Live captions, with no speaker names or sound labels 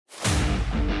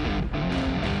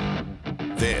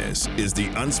This is the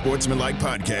Unsportsmanlike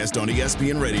Podcast on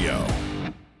ESPN Radio.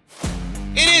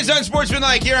 It is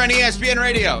Unsportsmanlike here on ESPN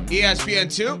Radio,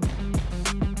 ESPN2.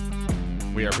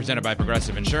 We are presented by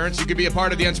Progressive Insurance. You could be a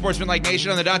part of the Unsportsmanlike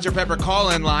Nation on the Dr. Pepper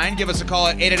call-in line. Give us a call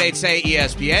at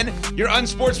 888-SAY-ESPN. Your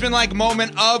Unsportsmanlike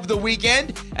moment of the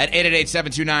weekend at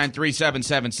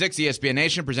 888-729-3776. ESPN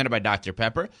Nation, presented by Dr.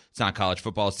 Pepper. It's not college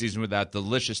football season without the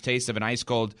delicious taste of an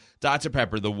ice-cold Dr.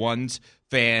 Pepper, the ones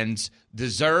fans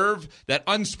deserve. That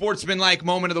unsportsmanlike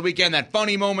moment of the weekend, that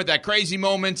funny moment, that crazy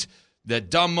moment,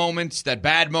 that dumb moments, that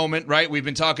bad moment, right? We've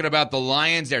been talking about the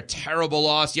Lions, their terrible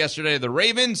loss yesterday to the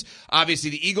Ravens.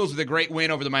 Obviously, the Eagles with a great win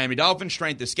over the Miami Dolphins.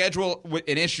 Strength of schedule,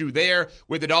 an issue there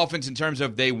with the Dolphins in terms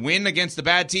of they win against the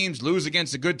bad teams, lose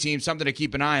against the good teams, something to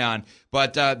keep an eye on.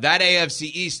 But that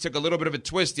AFC East took a little bit of a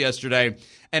twist yesterday.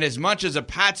 And as much as a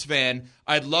Pats fan,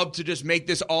 I'd love to just make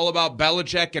this all about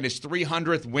Belichick and his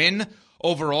 300th win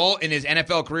overall in his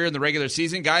NFL career in the regular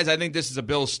season. Guys, I think this is a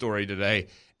Bills story today.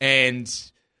 And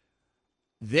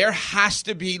there has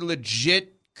to be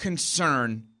legit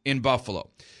concern in Buffalo.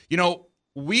 You know,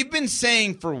 we've been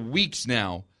saying for weeks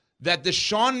now that the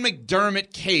Sean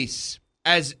McDermott case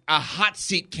as a hot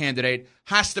seat candidate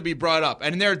has to be brought up.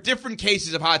 And there are different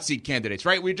cases of hot seat candidates,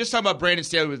 right? We were just talking about Brandon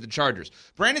Staley with the Chargers.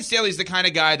 Brandon Staley's the kind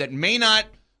of guy that may not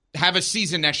have a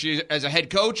season next year as a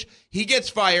head coach. He gets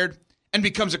fired and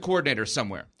becomes a coordinator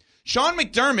somewhere. Sean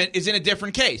McDermott is in a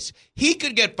different case. He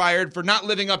could get fired for not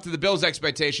living up to the Bills'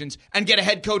 expectations and get a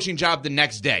head coaching job the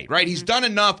next day, right? He's done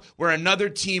enough where another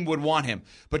team would want him.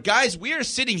 But guys, we are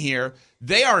sitting here.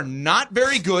 They are not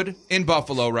very good in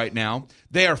Buffalo right now.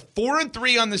 They are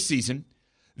 4-3 on the season.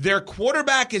 Their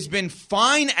quarterback has been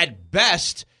fine at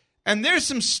best. And there's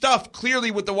some stuff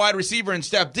clearly with the wide receiver and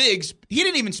Steph Diggs. He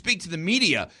didn't even speak to the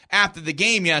media after the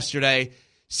game yesterday.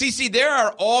 CC, there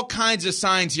are all kinds of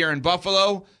signs here in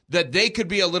Buffalo that they could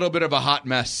be a little bit of a hot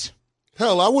mess.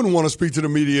 Hell, I wouldn't want to speak to the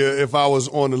media if I was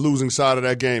on the losing side of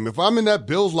that game. If I'm in that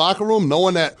Bills locker room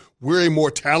knowing that we're a more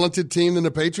talented team than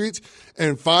the Patriots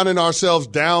and finding ourselves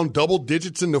down double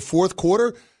digits in the fourth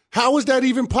quarter, how is that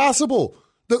even possible?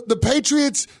 The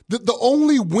Patriots, the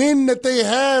only win that they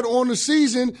had on the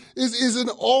season is an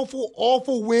awful,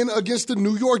 awful win against the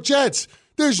New York Jets.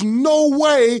 There's no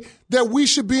way that we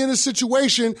should be in a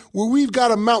situation where we've got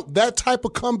to mount that type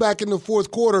of comeback in the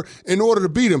fourth quarter in order to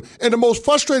beat them. And the most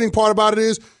frustrating part about it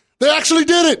is they actually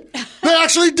did it. They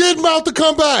actually did mount the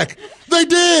comeback. They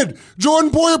did.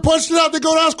 Jordan Poyer punched it out. They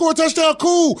go down, score a touchdown.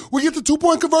 Cool. We get the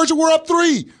 2-point conversion. We're up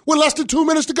 3 with less than 2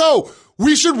 minutes to go.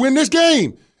 We should win this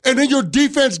game. And then your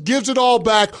defense gives it all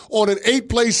back on an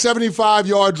 8-play,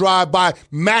 75-yard drive by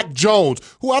Mac Jones,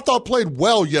 who I thought played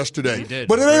well yesterday. He did.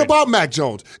 But it ain't about Mac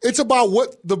Jones. It's about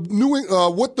what the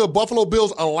Buffalo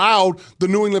Bills allowed the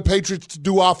New England Patriots to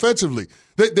do offensively.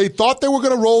 They thought they were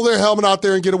going to roll their helmet out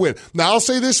there and get a win. Now, I'll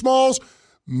say this, Smalls.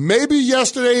 Maybe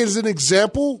yesterday is an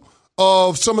example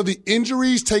of some of the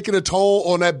injuries taking a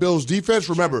toll on that Bills defense.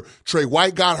 Remember, Trey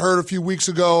White got hurt a few weeks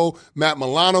ago. Matt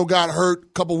Milano got hurt a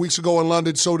couple weeks ago in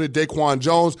London. So did Daquan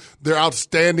Jones, their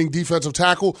outstanding defensive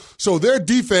tackle. So their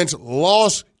defense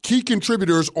lost key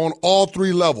contributors on all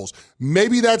 3 levels.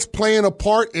 Maybe that's playing a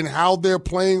part in how they're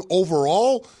playing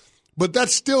overall, but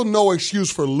that's still no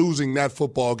excuse for losing that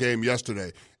football game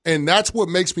yesterday. And that's what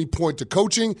makes me point to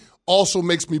coaching, also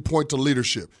makes me point to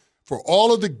leadership. For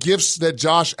all of the gifts that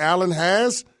Josh Allen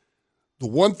has, the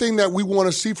one thing that we want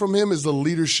to see from him is the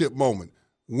leadership moment.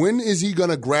 When is he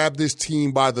going to grab this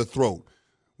team by the throat?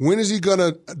 When is he going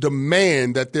to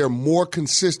demand that they're more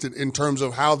consistent in terms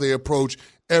of how they approach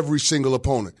every single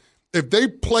opponent? If they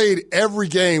played every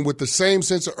game with the same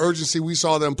sense of urgency we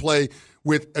saw them play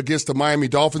with against the Miami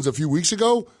Dolphins a few weeks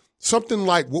ago, something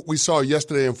like what we saw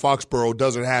yesterday in Foxborough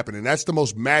doesn't happen. And that's the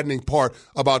most maddening part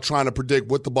about trying to predict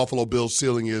what the Buffalo Bills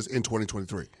ceiling is in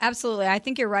 2023. Absolutely. I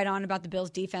think you're right on about the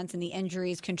Bills defense and the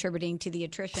injuries contributing to the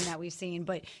attrition that we've seen.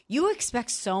 But you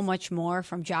expect so much more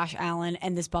from Josh Allen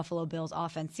and this Buffalo Bills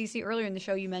offense. CeCe, earlier in the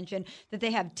show you mentioned that they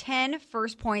have 10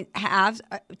 first half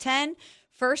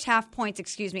points,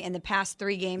 in the past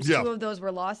 3 games. Yeah. 2 of those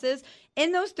were losses.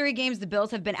 In those 3 games, the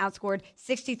Bills have been outscored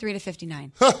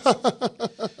 63-59.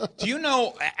 Do you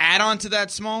know, add on to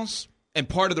that, Smalls, and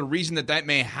part of the reason that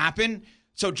may happen?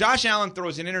 So Josh Allen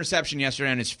throws an interception yesterday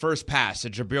on his first pass to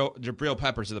Jabril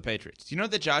Peppers of the Patriots. Do you know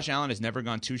that Josh Allen has never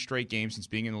gone 2 straight games since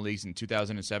being in the league in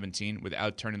 2017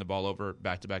 without turning the ball over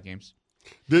back-to-back games?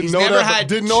 Didn't know it,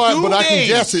 but I can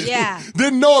guess it. Yeah.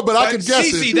 Didn't know it, but I can guess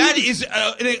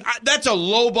it. That's a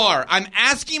low bar. I'm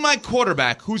asking my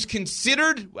quarterback, who's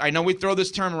considered, I know we throw this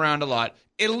term around a lot,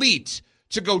 elite,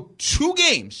 to go 2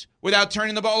 games without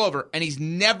turning the ball over, and he's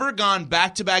never gone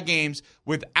back-to-back games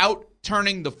without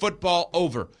turning the football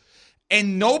over.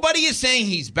 And nobody is saying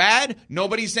he's bad.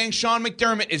 Nobody's saying Sean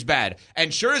McDermott is bad.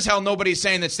 And sure as hell, nobody's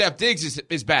saying that Steph Diggs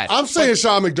is bad. I'm saying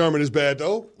Sean McDermott is bad,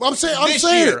 though. I'm saying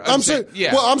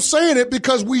it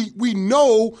because we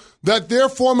know that their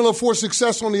formula for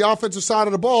success on the offensive side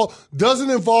of the ball doesn't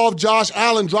involve Josh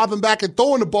Allen dropping back and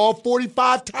throwing the ball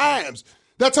 45 times.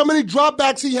 That's how many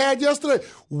dropbacks he had yesterday.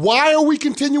 Why are we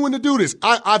continuing to do this?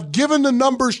 I've given the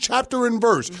numbers chapter and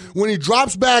verse. When he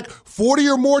drops back 40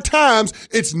 or more times,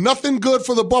 it's nothing good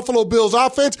for the Buffalo Bills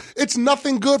offense. It's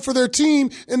nothing good for their team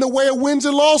in the way of wins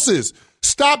and losses.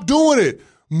 Stop doing it.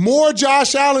 More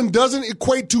Josh Allen doesn't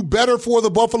equate to better for the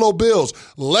Buffalo Bills.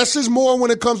 Less is more when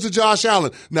it comes to Josh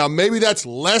Allen. Now, maybe that's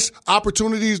less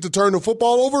opportunities to turn the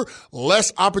football over,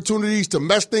 less opportunities to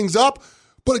mess things up.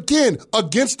 But again,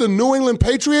 against the New England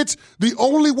Patriots, the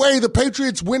only way the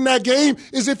Patriots win that game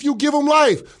is if you give them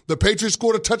life. The Patriots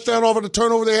scored a touchdown off of the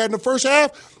turnover they had in the first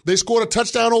half. They scored a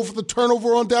touchdown over the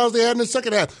turnover on downs they had in the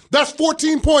second half. That's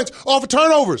 14 points off of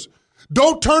turnovers.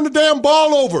 Don't turn the damn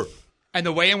ball over. And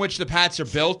the way in which the Pats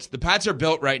are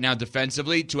built right now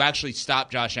defensively to actually stop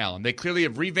Josh Allen. They clearly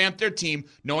have revamped their team,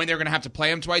 knowing they're going to have to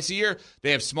play him twice a year.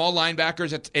 They have small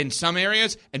linebackers in some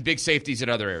areas and big safeties at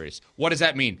other areas. What does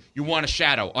that mean? You want a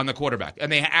shadow on the quarterback. And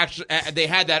they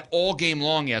had that all game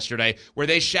long yesterday where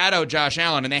they shadowed Josh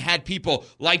Allen, and they had people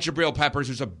like Jabril Peppers,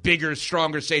 who's a bigger,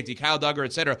 stronger safety, Kyle Duggar,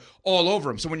 et cetera, all over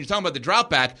him. So when you're talking about the drop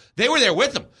back, they were there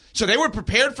with him. So they were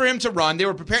prepared for him to run. They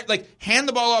were prepared, hand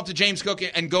the ball off to James Cook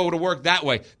and go to work that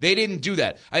way. They didn't do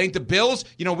that. I think the Bills,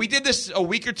 we did this a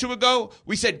week or two ago.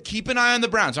 We said, keep an eye on the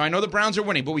Browns. Now, I know the Browns are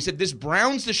winning, but we said this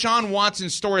Browns-Deshaun Watson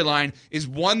storyline is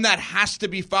one that has to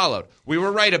be followed. We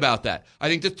were right about that. I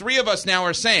think the three of us now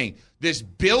are saying this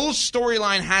Bills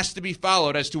storyline has to be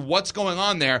followed as to what's going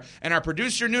on there. And our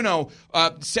producer, Nuno,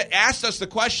 asked us the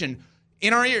question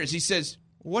in our ears. He says,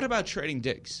 what about trading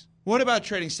Diggs? What about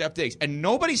trading Steph Diggs? And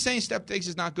nobody's saying Steph Diggs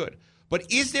is not good. But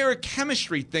is there a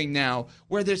chemistry thing now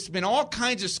where there's been all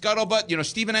kinds of scuttlebutt?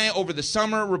 Stephen A. over the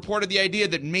summer reported the idea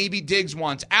that maybe Diggs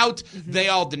wants out. Mm-hmm. They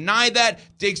all deny that.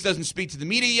 Diggs doesn't speak to the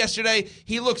media yesterday.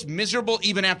 He looks miserable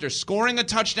even after scoring a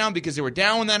touchdown because they were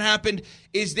down when that happened.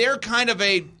 Is there kind of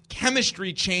a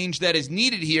chemistry change that is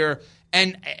needed here?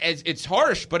 And it's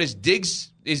harsh, but is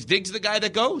Diggs the guy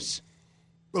that goes?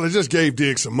 Well, they just gave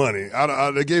Diggs some money.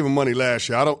 They gave him money last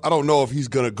year. I don't know if he's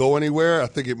going to go anywhere. I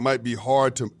think it might be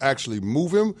hard to actually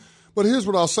move him. But here's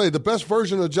what I'll say. The best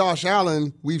version of Josh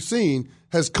Allen we've seen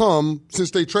has come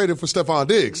since they traded for Stephon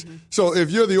Diggs. Mm-hmm. So if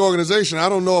you're the organization, I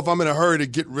don't know if I'm in a hurry to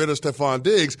get rid of Stephon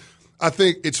Diggs. I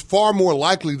think it's far more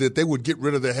likely that they would get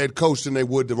rid of the head coach than they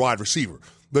would the wide receiver.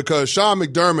 Because Sean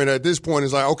McDermott at this point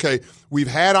is like, okay, we've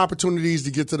had opportunities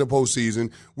to get to the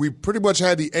postseason. We pretty much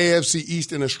had the AFC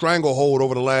East in a stranglehold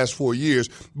over the last 4 years,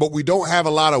 but we don't have a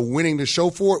lot of winning to show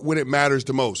for it when it matters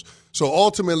the most. So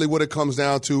ultimately what it comes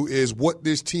down to is what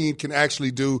this team can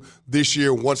actually do this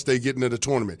year once they get into the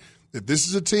tournament. If this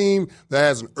is a team that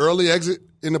has an early exit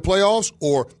in the playoffs,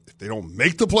 or if they don't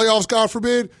make the playoffs, God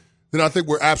forbid, then I think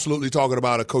we're absolutely talking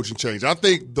about a coaching change. I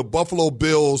think the Buffalo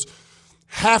Bills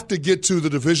have to get to the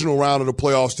divisional round of the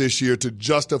playoffs this year to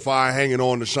justify hanging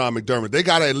on to Sean McDermott. They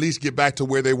got to at least get back to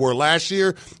where they were last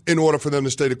year in order for them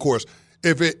to stay the course.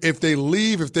 If they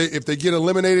leave, if they get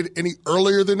eliminated any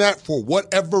earlier than that for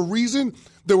whatever reason,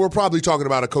 then we're probably talking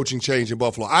about a coaching change in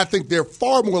Buffalo. I think they're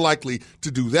far more likely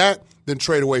to do that than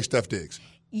trade away Steph Diggs.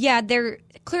 Yeah, there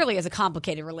clearly is a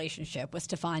complicated relationship with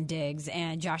Stephon Diggs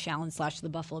and Josh Allen / the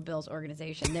Buffalo Bills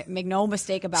organization. Make no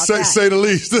mistake about that. Say the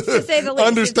least. To say the least.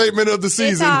 Understatement of the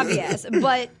season. It's obvious.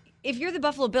 But if you're the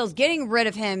Buffalo Bills, getting rid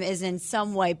of him is in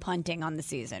some way punting on the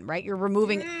season, right? You're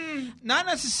removing not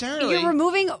necessarily. You're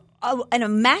removing a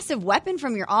massive weapon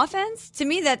from your offense. To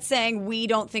me, that's saying we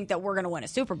don't think that we're going to win a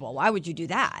Super Bowl. Why would you do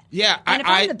that? Yeah, and if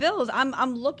I'm the Bills,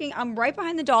 I'm right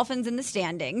behind the Dolphins in the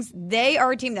standings. They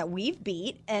are a team that we've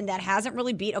beat and that hasn't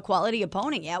really beat a quality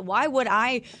opponent yet. Why would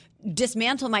I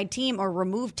dismantle my team or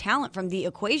remove talent from the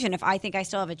equation if I think I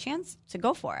still have a chance to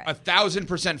go for it?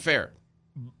 1,000% fair.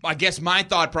 I guess my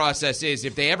thought process is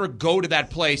if they ever go to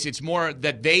that place, it's more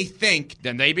that they think,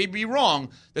 then they may be wrong,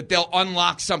 that they'll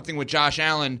unlock something with Josh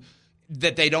Allen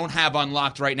that they don't have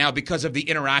unlocked right now because of the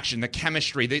interaction, the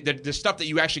chemistry, the stuff that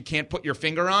you actually can't put your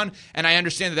finger on. And I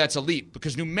understand that that's a leap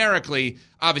because numerically,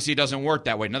 obviously, it doesn't work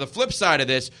that way. Now, the flip side of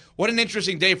this, what an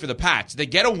interesting day for the Pats. They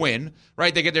get a win,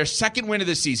 right? They get their second win of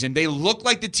the season. They look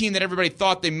like the team that everybody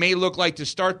thought they may look like to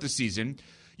start the season.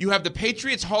 You have the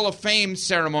Patriots Hall of Fame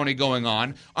ceremony going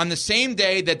on the same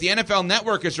day that the NFL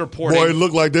Network is reporting. Boy, it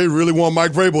looked like they really want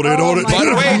Mike Vrabel. They don't.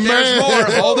 But wait, there's more.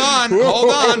 Hold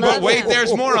on. But wait,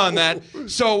 there's more on that.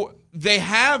 So they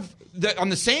have. On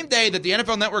the same day that the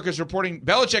NFL Network is reporting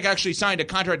Belichick actually signed a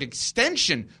contract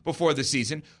extension before the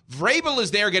season, Vrabel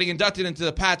is there getting inducted into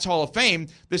the Pats Hall of Fame.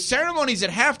 The ceremony's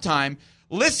at halftime.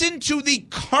 Listen to the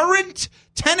current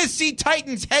Tennessee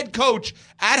Titans head coach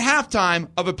at halftime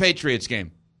of a Patriots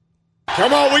game.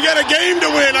 Come on, we got a game to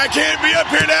win. I can't be up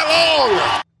here that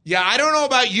long. Yeah, I don't know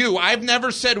about you. I've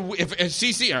never said if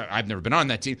CC. I've never been on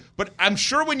that team, but I'm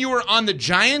sure when you were on the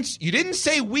Giants, you didn't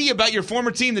say we about your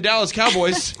former team, the Dallas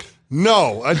Cowboys.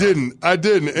 No, I didn't. And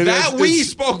that we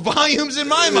spoke volumes in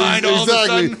my mind. All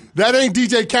exactly. Of a sudden. That ain't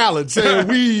DJ Khaled saying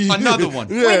we. Another one.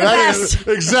 Yeah, that is,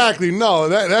 exactly. No,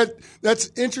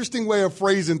 that's interesting way of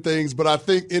phrasing things. But I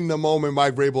think in the moment,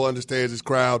 Mike Vrabel understands his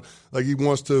crowd. Like he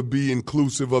wants to be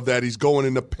inclusive of that. He's going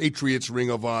in the Patriots Ring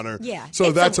of Honor. Yeah.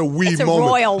 So that's a we it's moment. A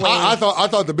royal win. I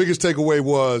thought the biggest takeaway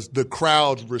was the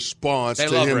crowd's response to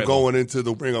him Vrabel going into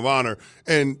the Ring of Honor,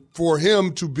 and for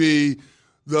him to be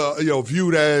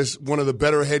viewed as one of the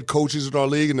better head coaches in our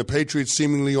league, and the Patriots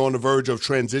seemingly on the verge of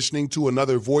transitioning to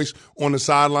another voice on the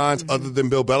sidelines other than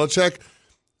Bill Belichick.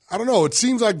 I don't know. It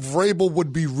seems like Vrabel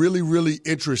would be really, really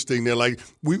interesting there. Like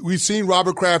we've seen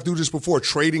Robert Kraft do this before,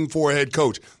 trading for a head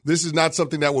coach. This is not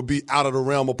something that would be out of the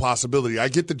realm of possibility. I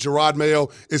get that Gerard Mayo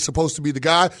is supposed to be the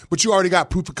guy, but you already got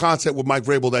proof of concept with Mike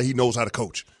Vrabel that he knows how to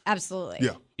coach. Absolutely.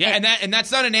 Yeah. Yeah, and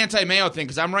that's not an anti-Mayo thing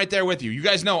because I'm right there with you. You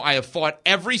guys know I have fought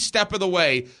every step of the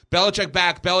way, Belichick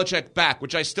back,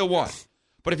 which I still want.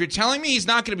 But if you're telling me he's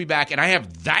not going to be back and I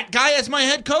have that guy as my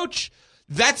head coach,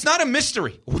 that's not a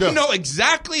mystery. We know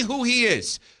exactly who he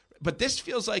is. But this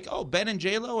feels like, Ben and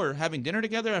J-Lo are having dinner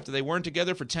together after they weren't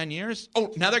together for 10 years.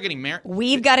 Oh, now they're getting married.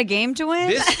 We've got a game to win?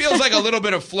 This feels like a little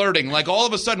bit of flirting. Like all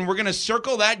of a sudden we're going to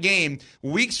circle that game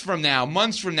weeks from now,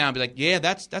 months from now, and be like, yeah,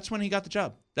 that's when he got the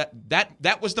job.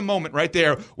 That was the moment right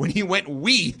there when he went when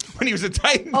he was a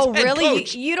Titans head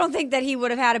coach. You don't think that he would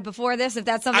have had it before this if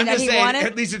that's something I'm that just he saying, wanted?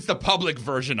 at least it's the public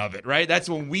version of it, right? That's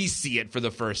when we see it for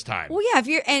the first time. Well,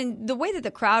 yeah, and the way that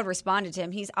the crowd responded to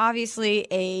him, he's obviously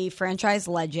a franchise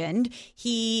legend.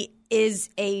 He's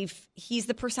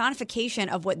the personification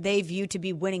of what they view to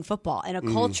be winning football in a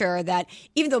culture that,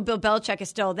 even though Bill Belichick is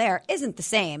still there, isn't the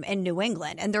same in New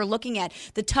England. And they're looking at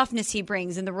the toughness he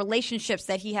brings and the relationships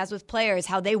that he has with players,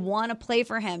 how they want to play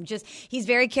for him. He's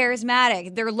very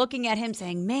charismatic. They're looking at him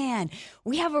saying, man,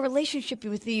 we have a relationship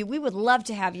with you. We would love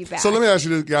to have you back. So let me ask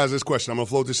you guys this question. I'm going to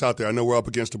float this out there. I know we're up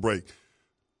against a break.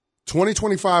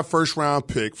 2025 first-round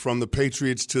pick from the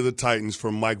Patriots to the Titans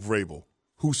from Mike Vrabel.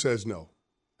 Who says no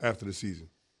after the season?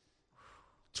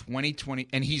 2020,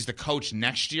 and he's the coach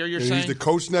next year, you're saying? He's the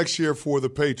coach next year for the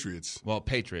Patriots. Well,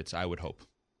 Patriots, I would hope.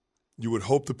 You would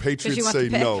hope the Patriots want say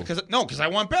the pick? no. Because I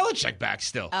want Belichick back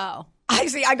still. Oh. I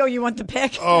see. I go, you want the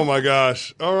pick? Oh, my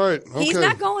gosh. All right. Okay. He's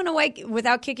not going away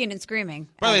without kicking and screaming.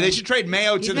 By the way, they should trade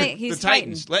Mayo to the Titans.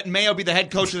 fighting. Let Mayo be the head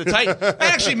coach of the Titans. That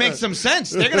actually makes some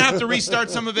sense. They're going to have to restart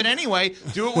some of it anyway.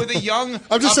 Do it with a young,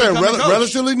 I'm just saying, coach.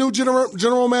 relatively new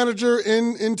general manager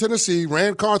in Tennessee,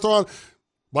 Rand Carthon.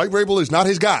 Mike Vrabel is not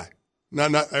his guy.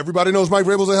 Not everybody knows Mike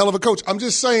Vrabel's a hell of a coach. I'm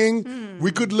just saying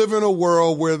we could live in a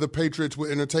world where the Patriots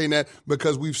would entertain that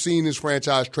because we've seen this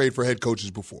franchise trade for head coaches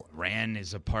before. Rand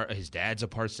is his dad's a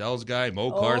Parcells guy,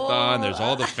 Mo Carthon. There's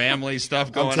all the family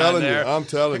stuff going on there. I'm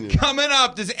telling you. Coming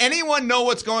up, does anyone know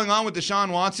what's going on with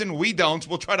Deshaun Watson? We don't.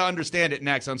 We'll try to understand it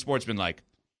next on Sportsmanlike.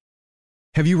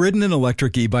 Have you ridden an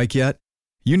electric e-bike yet?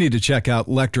 You need to check out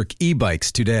Lectric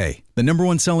E-Bikes today, the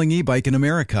 #1 selling e-bike in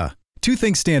America. Two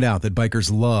things stand out that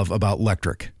bikers love about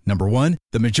Lectric. Number one,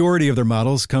 the majority of their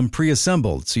models come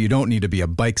pre-assembled, so you don't need to be a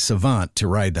bike savant to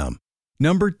ride them.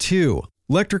 Number two,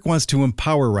 Lectric wants to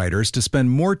empower riders to spend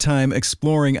more time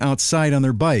exploring outside on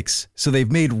their bikes, so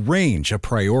they've made range a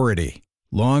priority.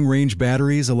 Long-range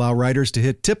batteries allow riders to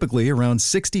hit typically around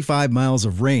 65 miles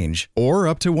of range, or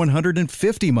up to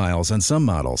 150 miles on some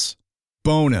models.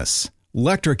 Bonus,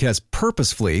 Lectric has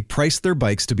purposefully priced their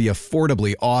bikes to be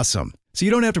affordably awesome, so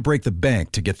you don't have to break the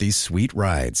bank to get these sweet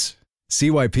rides.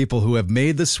 See why people who have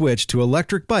made the switch to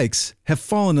electric bikes have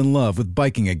fallen in love with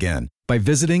biking again by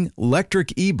visiting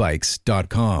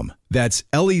lectricebikes.com. That's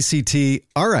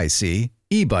LECTRIC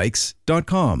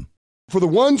ebikes.com. For the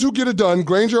ones who get it done,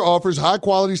 Grainger offers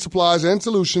high-quality supplies and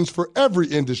solutions for every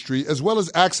industry, as well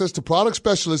as access to product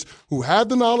specialists who have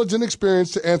the knowledge and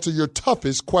experience to answer your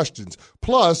toughest questions.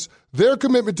 Plus, their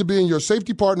commitment to being your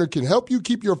safety partner can help you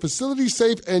keep your facility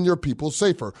safe and your people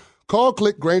safer. Call,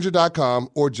 click Grainger.com,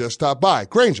 or just stop by.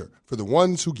 Grainger, for the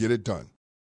ones who get it done.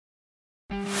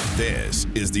 This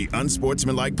is the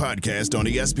Unsportsmanlike Podcast on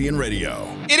ESPN Radio.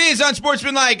 It is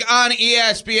Unsportsmanlike on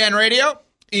ESPN Radio,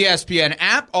 ESPN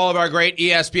app, all of our great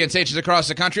ESPN stations across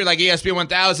the country, like ESPN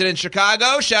 1000 in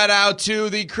Chicago. Shout out to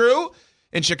the crew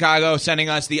in Chicago sending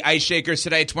us the Ice Shakers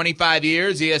today, 25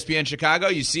 years, ESPN Chicago.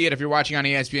 You see it if you're watching on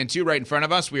ESPN2 right in front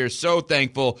of us. We are so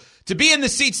thankful to be in the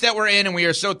seats that we're in, and we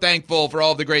are so thankful for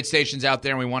all of the great stations out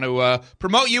there, and we want to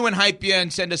promote you and hype you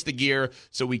and send us the gear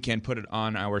so we can put it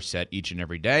on our set each and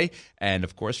every day. And,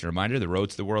 of course, a reminder, the road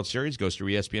to the World Series goes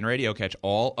through ESPN Radio. Catch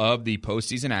all of the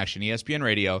postseason action, ESPN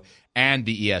Radio and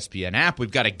the ESPN app.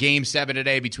 We've got a Game 7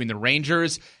 today between the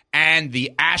Rangers and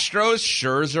the Astros.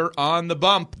 Scherzer on the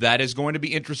bump. That is going to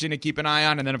be interesting to keep an eye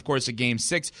on. And then, of course, a Game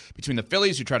 6 between the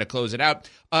Phillies, who try to close it out,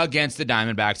 against the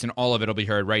Diamondbacks. And all of it will be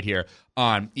heard right here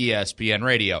on ESPN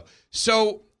Radio.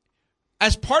 So,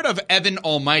 as part of Evan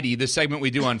Almighty, the segment we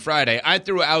do on Friday, I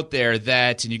threw out there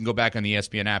that, and you can go back on the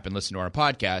ESPN app and listen to our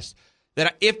podcast,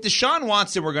 that if Deshaun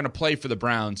Watson were going to play for the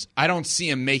Browns, I don't see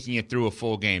him making it through a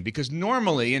full game. Because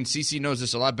normally, and CC knows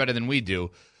this a lot better than we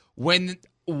do, when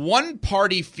one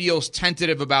party feels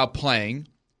tentative about playing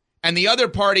and the other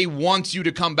party wants you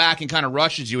to come back and kind of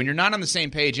rushes you, and you're not on the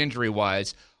same page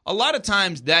injury-wise, a lot of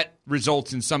times that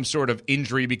results in some sort of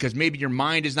injury because maybe your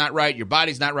mind is not right, your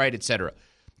body's not right, etc.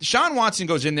 Deshaun Watson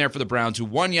goes in there for the Browns, who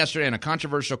won yesterday in a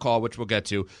controversial call, which we'll get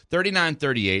to,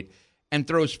 39-38, and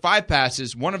throws 5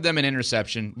 passes, one of them an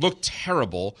interception, looked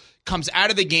terrible, comes out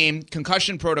of the game,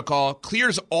 concussion protocol,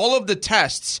 clears all of the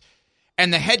tests,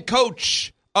 and the head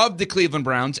coach of the Cleveland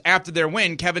Browns, after their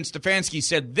win, Kevin Stefanski,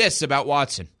 said this about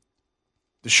Watson.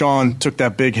 Deshaun took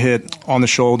that big hit on the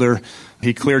shoulder.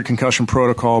 He cleared concussion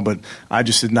protocol, but I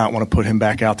just did not want to put him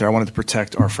back out there. I wanted to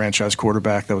protect our franchise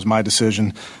quarterback. That was my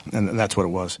decision, and that's what it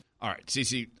was. All right,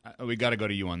 CeCe, we got to go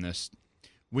to you on this.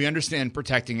 We understand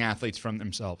protecting athletes from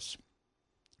themselves.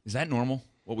 Is that normal,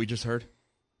 what we just heard?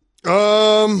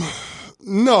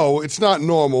 No, it's not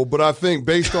normal, but I think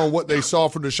based on what they saw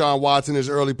from Deshaun Watson, his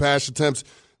early pass attempts,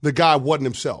 the guy wasn't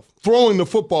himself. Throwing the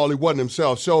football, he wasn't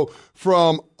himself. So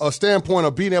from a standpoint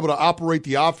of being able to operate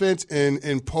the offense and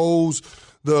impose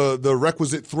the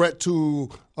requisite threat to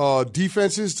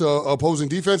defenses, to opposing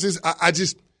defenses,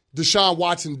 Deshaun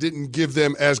Watson didn't give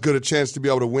them as good a chance to be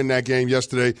able to win that game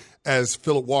yesterday as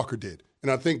Philip Walker did.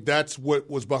 And I think that's what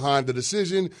was behind the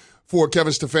decision for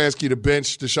Kevin Stefanski to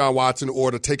bench Deshaun Watson or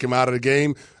to take him out of the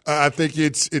game. I think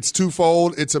it's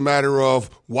twofold. It's a matter of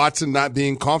Watson not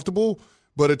being comfortable,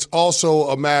 but it's also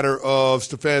a matter of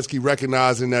Stefanski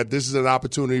recognizing that this is an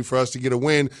opportunity for us to get a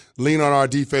win, lean on our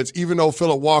defense. Even though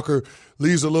Philip Walker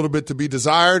leaves a little bit to be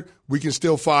desired, we can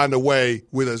still find a way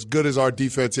with as good as our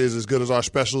defense is, as good as our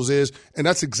specials is, and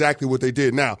that's exactly what they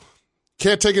did. Now,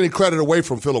 can't take any credit away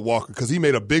from Philip Walker because he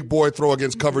made a big boy throw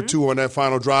against cover 2 on that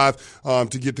final drive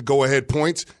to get the go-ahead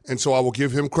points, and so I will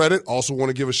give him credit. Also want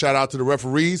to give a shout-out to the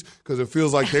referees because it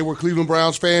feels like they were Cleveland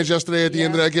Browns fans yesterday at the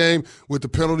end of that game with the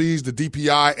penalties, the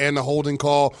DPI, and the holding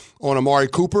call on Amari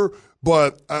Cooper.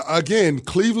 But, again,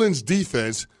 Cleveland's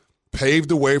defense paved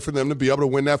the way for them to be able to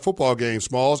win that football game,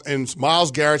 Smalls, and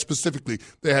Myles Garrett specifically.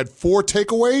 They had 4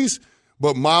 takeaways,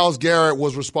 but Myles Garrett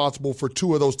was responsible for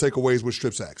 2 of those takeaways with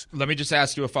strip sacks. Let me just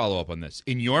ask you a follow-up on this.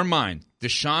 In your mind,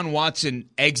 Deshaun Watson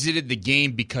exited the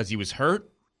game because he was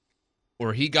hurt,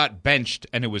 or he got benched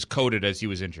and it was coded as he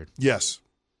was injured? Yes.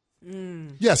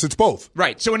 Yes, it's both.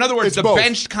 Right. So in other words, the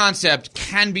benched concept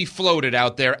can be floated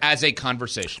out there as a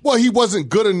conversation. Well, he wasn't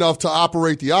good enough to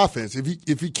operate the offense.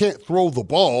 If he can't throw the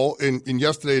ball, and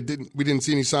yesterday we didn't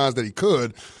see any signs that he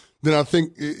could, then I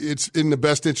think it's in the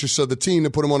best interest of the team to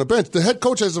put him on the bench. The head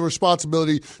coach has a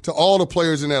responsibility to all the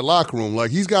players in that locker room. Like,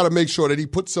 he's got to make sure that he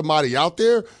puts somebody out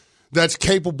there that's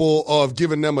capable of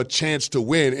giving them a chance to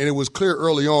win. And it was clear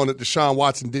early on that Deshaun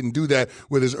Watson didn't do that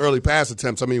with his early pass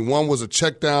attempts. I mean, one was a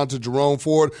check down to Jerome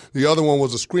Ford. The other one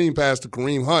was a screen pass to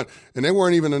Kareem Hunt. And they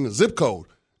weren't even in the zip code.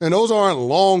 And those aren't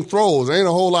long throws. There ain't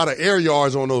a whole lot of air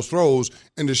yards on those throws,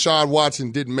 and Deshaun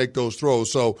Watson didn't make those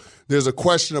throws. So there's a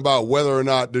question about whether or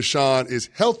not Deshaun is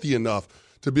healthy enough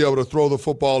to be able to throw the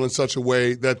football in such a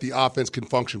way that the offense can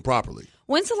function properly.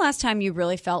 When's the last time you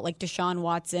really felt like Deshaun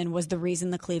Watson was the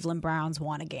reason the Cleveland Browns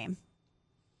won a game?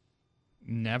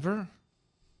 Never.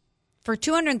 For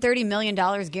 $230 million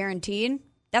guaranteed,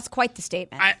 that's quite the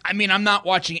statement. I mean, I'm not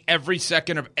watching every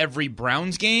second of every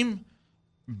Browns game.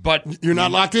 But you're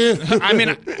not locked in. I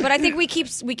mean, but I think we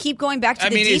keep going back to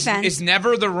the defense. It's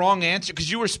never the wrong answer because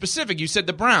you were specific. You said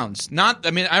the Browns, not.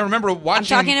 I mean, I remember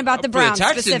watching. I'm talking about the Browns the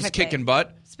Texans kicking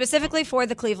butt specifically for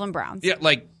the Cleveland Browns. Yeah,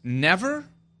 like never.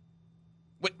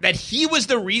 that he was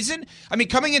the reason? I mean,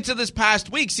 coming into this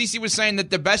past week, CeCe was saying that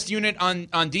the best unit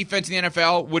on defense in the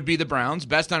NFL would be the Browns.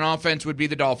 Best on offense would be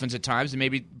the Dolphins at times. And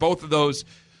maybe both of those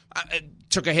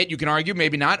took a hit, you can argue.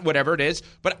 Maybe not, whatever it is.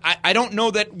 But I don't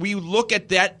know that we look at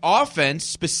that offense,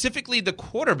 specifically the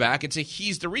quarterback, and say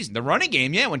he's the reason. The running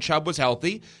game, yeah, when Chubb was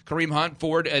healthy, Kareem Hunt,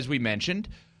 Ford, as we mentioned.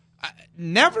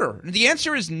 Never. The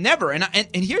answer is never. And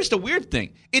here's the weird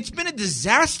thing. It's been a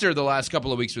disaster the last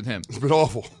couple of weeks with him. It's been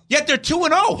awful. Yet they're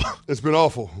 2-0. It's been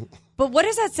awful. But what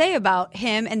does that say about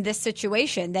him and this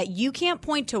situation? That you can't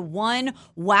point to one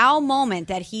wow moment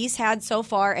that he's had so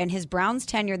far in his Browns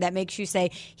tenure that makes you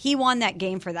say he won that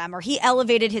game for them or he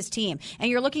elevated his team. And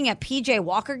you're looking at P.J.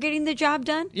 Walker getting the job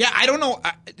done? Yeah, I don't know.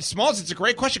 Smalls, it's a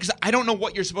great question because I don't know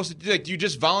what you're supposed to do. Like, do you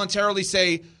just voluntarily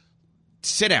say,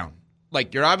 sit down?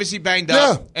 Like, you're obviously banged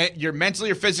up. Yeah. You're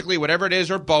mentally or physically, whatever it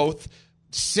is, or both.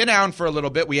 Sit down for a little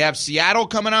bit. We have Seattle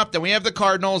coming up. Then we have the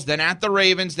Cardinals. Then at the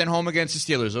Ravens. Then home against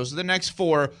the Steelers. Those are the next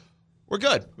 4. We're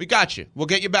good. We got you. We'll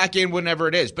get you back in whenever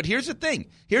it is. But here's the thing.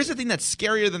 Here's the thing that's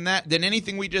scarier than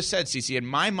anything we just said, CeCe. In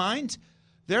my mind,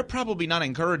 they're probably not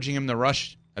encouraging him to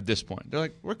rush at this point. They're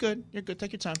like, we're good. You're good.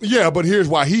 Take your time. Yeah, but here's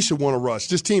why he should want to rush.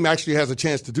 This team actually has a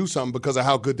chance to do something because of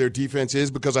how good their defense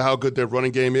is, because of how good their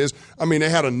running game is. I mean, they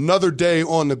had another day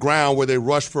on the ground where they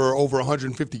rushed for over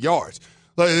 150 yards.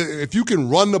 Like, if you can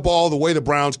run the ball the way the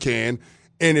Browns can,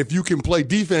 and if you can play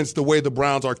defense the way the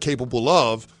Browns are capable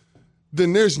of,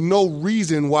 then there's no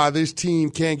reason why this team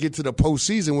can't get to the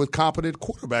postseason with competent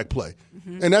quarterback play.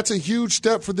 Mm-hmm. And that's a huge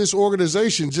step for this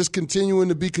organization, just continuing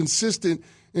to be consistent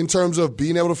in terms of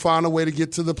being able to find a way to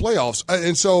get to the playoffs.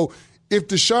 And so if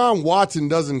Deshaun Watson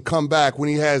doesn't come back when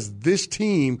he has this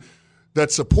team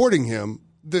that's supporting him,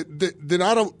 then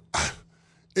I don't –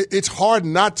 it's hard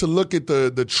not to look at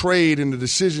the trade and the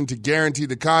decision to guarantee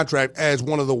the contract as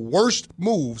one of the worst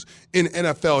moves in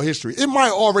NFL history. It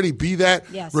might already be that,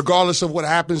 yes, regardless of what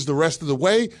happens the rest of the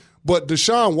way, but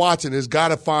Deshaun Watson has got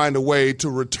to find a way to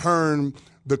return –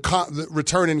 the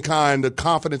return in kind, the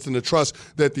confidence and the trust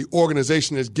that the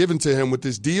organization has given to him with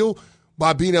this deal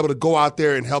by being able to go out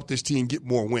there and help this team get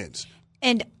more wins.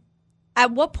 And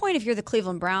at what point, if you're the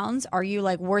Cleveland Browns, are you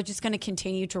like, we're just going to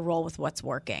continue to roll with what's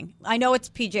working? I know it's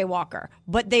P.J. Walker,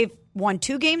 but they've won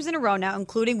 2 games in a row now,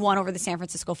 including one over the San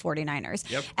Francisco 49ers.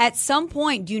 Yep. At some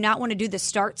point, do you not want to do the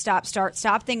start, stop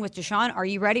thing with Deshaun? Are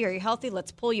you ready? Are you healthy?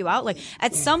 Let's pull you out. Like,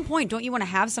 at some point, don't you want to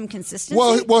have some consistency?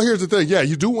 Well, here's the thing. Yeah,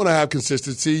 you do want to have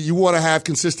consistency. You want to have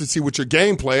consistency with your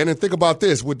game plan. And think about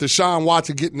this. With Deshaun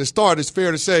Watson getting the start, it's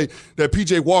fair to say that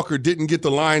P.J. Walker didn't get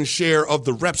the lion's share of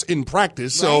the reps in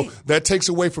practice. Right. So that takes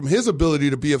away from his ability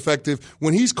to be effective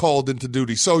when he's called into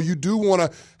duty. So you do want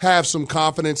to have some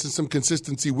confidence and some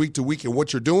consistency week to week in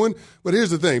what you're doing. But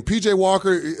here's the thing. P.J.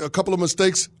 Walker, a couple of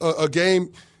mistakes a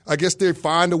game, I guess they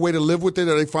find a way to live with it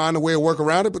or they find a way to work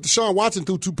around it. But Deshaun Watson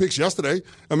threw 2 picks yesterday.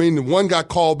 I mean, one got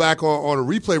called back on a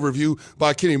replay review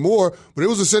by Kenny Moore, but it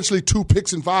was essentially 2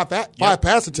 picks and 5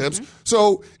 pass attempts. Mm-hmm.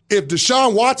 So if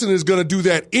Deshaun Watson is going to do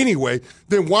that anyway,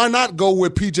 then why not go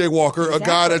with P.J. Walker, exactly, a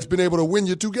guy that's been able to win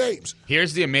you 2 games?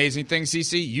 Here's the amazing thing,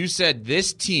 CeCe. You said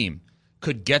this team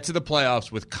could get to the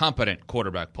playoffs with competent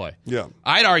quarterback play. Yeah.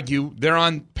 I'd argue they're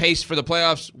on pace for the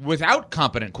playoffs without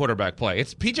competent quarterback play.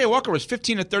 It's P.J. Walker was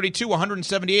 15 of 32,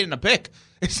 178 and a pick.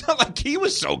 It's not like he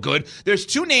was so good. There's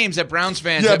 2 names that Browns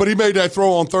fans but he made that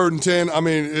throw on 3rd and 10. I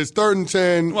mean, it's 3rd and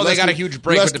 10. Well, they got a huge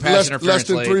break with the pass interference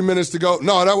less than 3 minutes to go.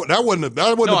 No, that wasn't the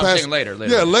pass. I'm saying later.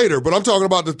 Yeah, later. But I'm talking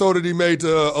about the throw that he made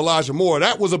to Elijah Moore.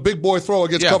 That was a big boy throw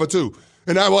against cover 2.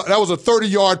 And that was a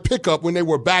 30-yard pickup when they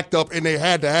were backed up and they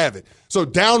had to have it. So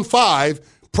down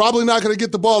 5, probably not going to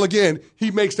get the ball again.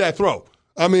 He makes that throw.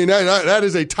 I mean, that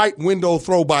is a tight window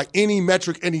throw by any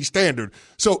metric, any standard.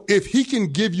 So if he can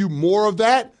give you more of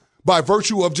that by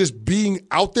virtue of just being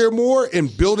out there more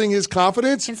and building his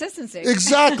confidence. Consistency.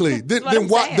 Exactly. then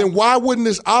why wouldn't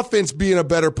this offense be in a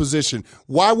better position?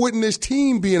 Why wouldn't this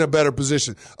team be in a better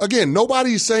position? Again,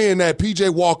 nobody's saying that P.J.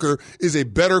 Walker is a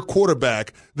better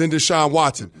quarterback than Deshaun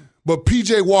Watson. But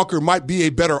P.J. Walker might be a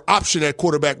better option at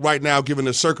quarterback right now given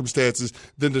the circumstances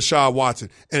than Deshaun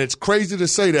Watson. And it's crazy to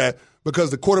say that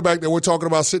because the quarterback that we're talking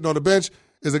about sitting on the bench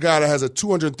is a guy that has a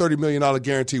 $230 million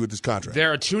guarantee with this contract.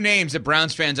 There are 2 names that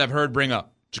Browns fans I've heard bring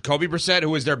up. Jacoby Brissett,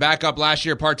 who was their backup last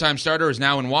year, part-time starter, is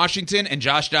now in Washington, and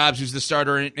Josh Dobbs, who's the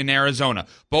starter in Arizona.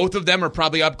 Both of them are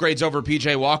probably upgrades over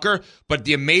P.J. Walker, but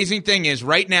the amazing thing is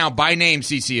right now, by name,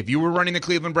 CeCe, if you were running the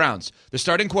Cleveland Browns, the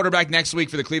starting quarterback next week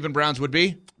for the Cleveland Browns would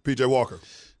be? P.J. Walker.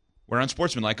 We're on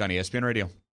Sportsmanlike on ESPN Radio.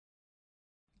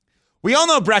 We all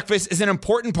know breakfast is an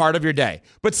important part of your day,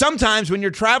 but sometimes when you're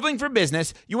traveling for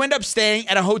business, you end up staying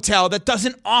at a hotel that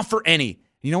doesn't offer any.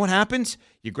 You know what happens?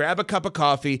 You grab a cup of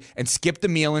coffee and skip the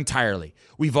meal entirely.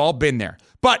 We've all been there.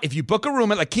 But if you book a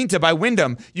room at La Quinta by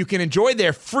Wyndham, you can enjoy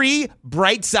their free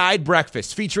Bright Side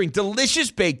breakfast featuring delicious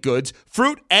baked goods,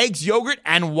 fruit, eggs, yogurt,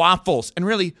 and waffles. And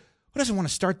really, who doesn't want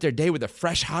to start their day with a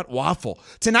fresh, hot waffle?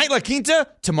 Tonight, La Quinta,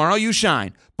 tomorrow you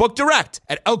shine. Book direct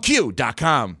at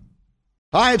lq.com.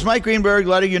 Hi, it's Mike Greenberg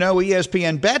letting you know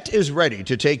ESPN Bet is ready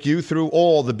to take you through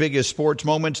all the biggest sports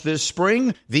moments this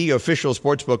spring. The official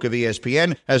sportsbook of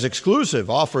ESPN has exclusive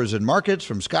offers and markets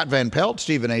from Scott Van Pelt,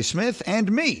 Stephen A. Smith,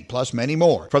 and me, plus many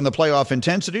more. From the playoff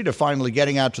intensity to finally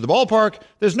getting out to the ballpark,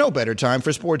 there's no better time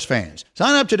for sports fans.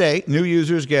 Sign up today. New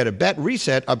users get a bet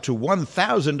reset up to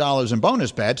 $1,000 in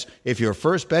bonus bets if your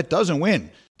first bet doesn't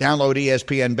win. Download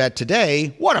ESPN Bet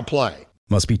today. What a play.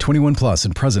 Must be 21 plus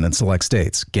and present in select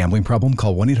states. Gambling problem?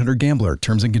 Call 1-800-GAMBLER.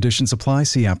 Terms and conditions apply.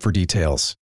 See app for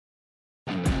details.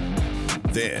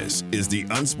 This is the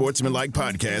Unsportsmanlike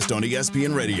Podcast on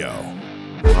ESPN Radio.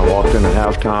 I walked in at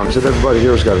halftime and said, everybody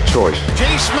here has got a choice.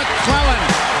 Jace McClellan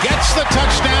gets the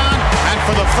touchdown, and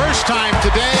for the first time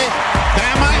today,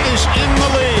 Bama is in the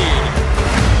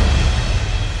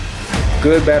lead.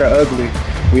 Good, bad, or ugly,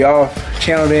 we all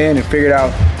channeled in and figured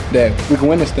out that we can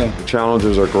win this thing. The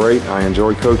challenges are great. I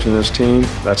enjoy coaching this team.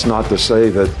 That's not to say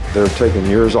that they're taking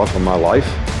years off of my life,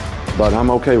 but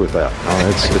I'm okay with that.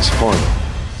 It's fun.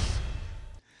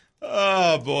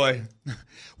 Oh, boy.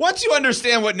 Once you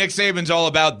understand what Nick Saban's all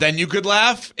about, then you could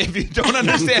laugh. If you don't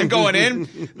understand going in,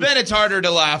 then it's harder to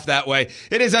laugh that way.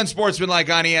 It is Unsportsmanlike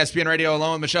on ESPN Radio,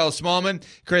 alone with Michelle Smallman,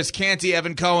 Chris Canty,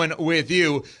 Evan Cohen with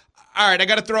you. All right, I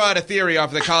got to throw out a theory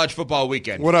off the college football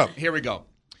weekend. What up? Here we go.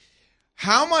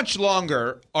 How much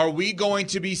longer are we going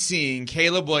to be seeing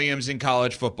Caleb Williams in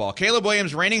college football? Caleb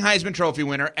Williams, reigning Heisman Trophy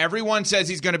winner. Everyone says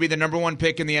he's going to be the number one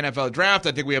pick in the NFL draft.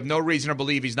 I think we have no reason to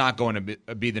believe he's not going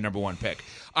to be the number one pick.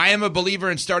 I am a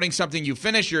believer in starting something you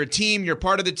finish. You're a team. You're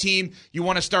part of the team. You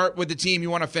want to start with the team.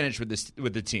 You want to finish with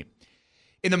the team.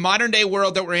 In the modern day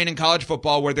world that we're in college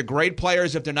football, where the great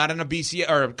players, if they're not in a BC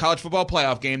or college football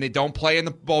playoff game, they don't play in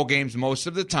the bowl games most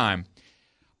of the time.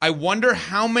 I wonder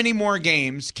how many more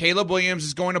games Caleb Williams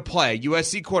is going to play,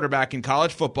 USC quarterback in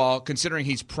college football, considering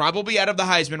he's probably out of the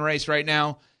Heisman race right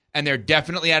now, and they're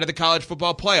definitely out of the college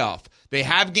football playoff. They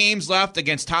have games left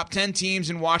against top 10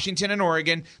 teams in Washington and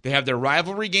Oregon. They have their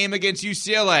rivalry game against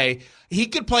UCLA. He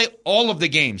could play all of the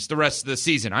games the rest of the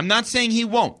season. I'm not saying he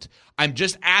won't. I'm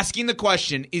just asking the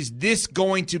question, is this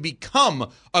going to become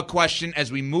a question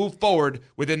as we move forward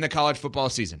within the college football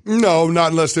season? No,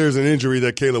 not unless there's an injury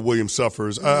that Caleb Williams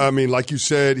suffers. I mean, like you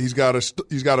said, he's got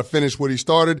to finish what he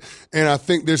started, and I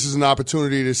think this is an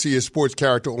opportunity to see his sports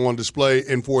character on display.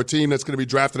 And for a team that's going to be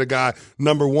drafting a guy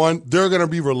number one, they're going to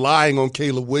be relying on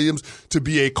Caleb Williams to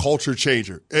be a culture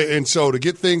changer. And so to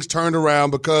get things turned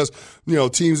around, because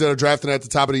teams that are drafting at the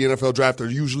top of the NFL draft are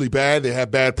usually bad. They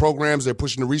have bad programs. They're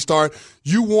pushing to restart.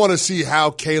 You want to see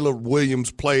how Caleb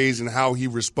Williams plays and how he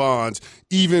responds,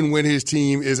 even when his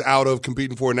team is out of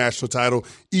competing for a national title,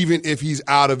 even if he's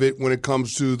out of it when it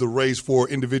comes to the race for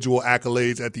individual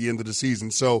accolades at the end of the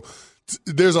season. So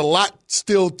there's a lot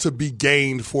still to be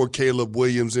gained for Caleb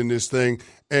Williams in this thing,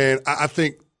 and I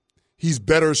think he's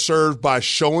better served by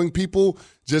showing people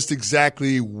just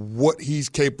exactly what he's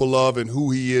capable of and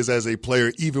who he is as a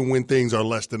player, even when things are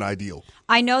less than ideal.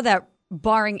 I know that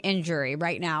barring injury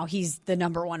right now, he's the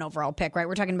number one overall pick, right?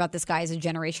 We're talking about this guy as a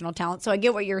generational talent. So I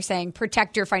get what you're saying.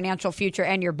 Protect your financial future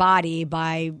and your body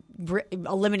by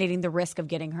eliminating the risk of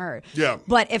getting hurt. Yeah.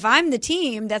 But if I'm the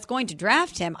team that's going to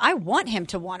draft him, I want him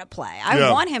to want to play.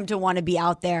 I want him to want to be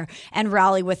out there and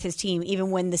rally with his team,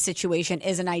 even when the situation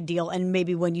isn't ideal and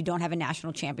maybe when you don't have a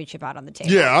national championship out on the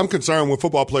table. Yeah, I'm concerned when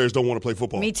football players don't want to play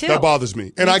football. Me too. That bothers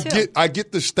me. And I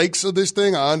get the stakes of this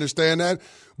thing. I understand that.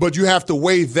 But you have to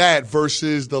weigh that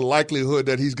versus the likelihood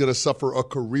that he's going to suffer a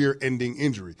career-ending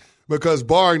injury. Because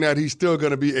barring that, he's still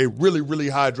going to be a really, really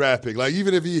high draft pick. Like,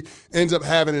 even if he ends up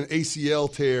having an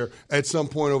ACL tear at some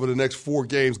point over the next 4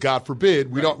 games, God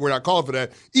forbid, we're not calling for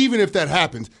that. Even if that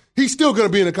happens, he's still going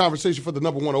to be in the conversation for the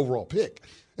number one overall pick.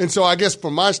 And so I guess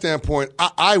from my standpoint,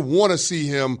 I want to see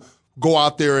him go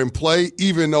out there and play,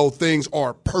 even though things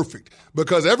aren't perfect.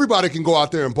 Because everybody can go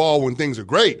out there and ball when things are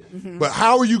great. Mm-hmm. But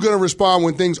how are you going to respond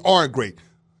when things aren't great?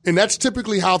 And that's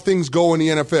typically how things go in the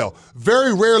NFL.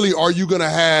 Very rarely are you going to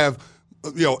have,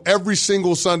 every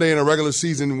single Sunday in a regular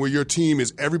season where your team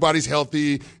is everybody's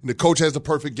healthy and the coach has the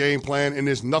perfect game plan and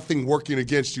there's nothing working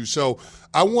against you. So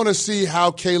I want to see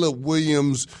how Caleb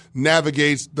Williams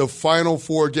navigates the final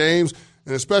 4 games.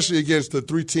 and especially against the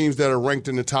 3 teams that are ranked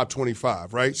in the top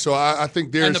 25, right? So I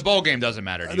think there's... And the bowl game doesn't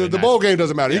matter to you. The bowl game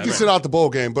doesn't matter. He can sit out the bowl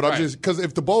game, but I'm Right. just... Because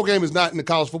if the bowl game is not in the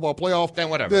college football playoff... Then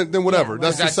whatever. Then whatever.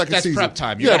 That's the second that's season. prep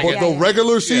time. You Yeah, gotta but get- the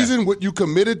regular season, what you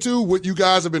committed to, what you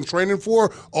guys have been training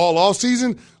for all off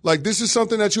season, like this is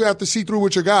something that you have to see through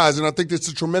with your guys, and I think it's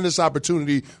a tremendous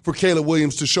opportunity for Caleb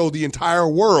Williams to show the entire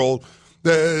world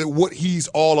what he's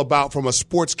all about from a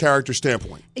sports character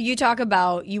standpoint. You talk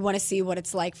about you want to see what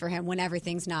it's like for him when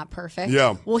everything's not perfect.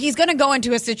 Yeah. Well, he's going to go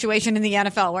into a situation in the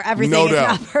NFL where everything No is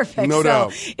doubt. not perfect. No so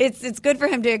doubt. It's good for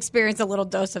him to experience a little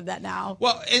dose of that now.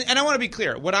 Well, and I want to be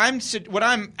clear. What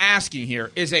I'm asking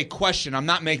here is a question. I'm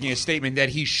not making a statement that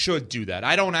he should do that.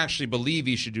 I don't actually believe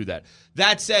he should do that.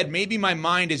 That said, maybe my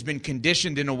mind has been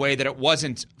conditioned in a way that it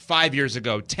wasn't 5 years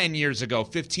ago, 10 years ago,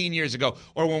 15 years ago,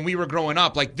 or when we were growing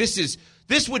up. Like this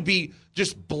would be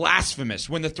just blasphemous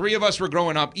when the 3 of us were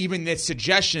growing up, even the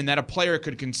suggestion that a player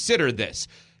could consider this.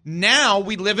 Now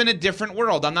we live in a different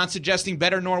world. I'm not suggesting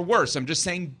better nor worse. I'm just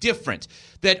saying different.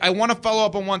 That I want to follow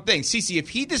up on one thing. Cece, if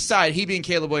he being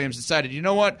Caleb Williams, decided, you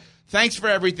know what? Thanks for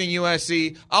everything,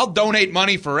 USC. I'll donate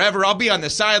money forever. I'll be on the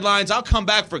sidelines. I'll come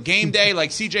back for game day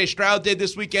like C.J. Stroud did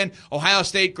this weekend. Ohio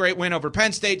State, great win over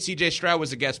Penn State. C.J. Stroud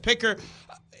was a guest picker.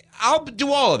 I'll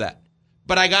do all of that.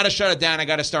 But I got to shut it down. I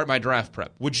got to start my draft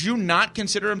prep. Would you not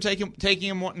consider him taking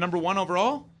him number 1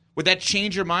 overall? Would that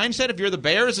change your mindset if you're the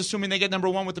Bears, assuming they get number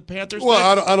 1 with the Panthers?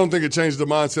 Well, I don't think it changes the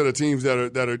mindset of teams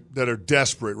that are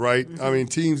desperate, right? Mm-hmm. I mean,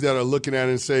 teams that are looking at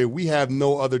it and say, we have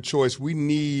no other choice. We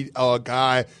need a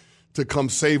guy to come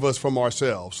save us from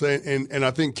ourselves. And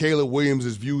I think Caleb Williams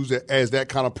is viewed as that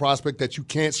kind of prospect that you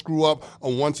can't screw up, a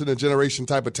once-in-a-generation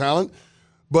type of talent.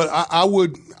 But I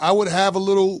would have a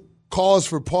little cause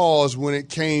for pause when it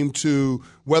came to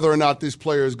whether or not this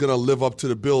player is going to live up to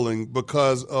the billing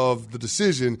because of the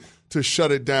decision to shut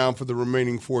it down for the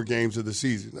remaining 4 games of the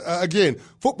season. Again,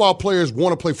 football players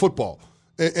want to play football.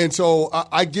 And so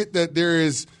I get that there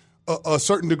is a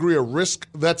certain degree of risk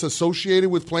that's associated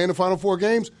with playing the final 4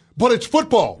 games, but it's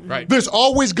football. Right. There's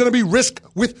always going to be risk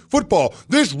with football.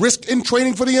 There's risk in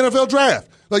training for the NFL draft.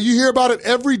 Like you hear about it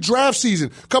every draft season.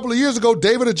 A couple of years ago,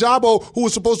 David Ajabo, who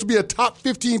was supposed to be a top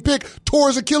 15 pick, tore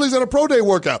his Achilles at a pro day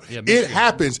workout. Yeah, it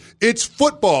happens. It's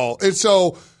football. And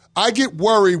so I get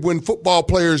worried when football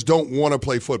players don't want to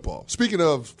play football. Speaking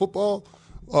of football,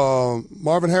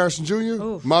 Marvin Harrison Jr.,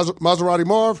 Maserati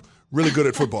Marv, really good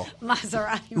at football.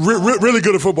 Maserati. Really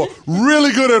good at football.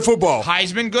 Really good at football.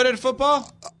 Heisman good at football?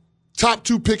 Top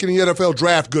 2 pick in the NFL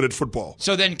draft good at football.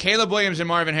 So then Caleb Williams and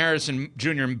Marvin Harrison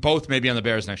Jr. both may be on the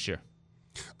Bears next year.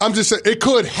 I'm just saying, it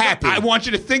could happen. I want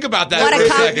you to think about that what for a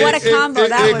second. What a combo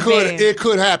that would be. It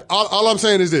could happen. All I'm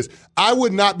saying is this. I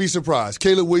would not be surprised.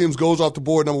 Caleb Williams goes off the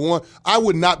board, number 1. I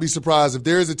would not be surprised if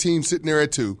there's a team sitting there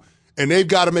at 2, and they've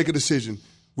got to make a decision.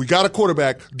 We got a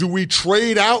quarterback. Do we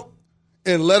trade out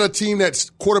and let a team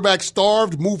that's quarterback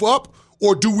starved move up,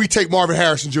 or do we take Marvin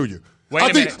Harrison Jr.?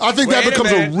 I think that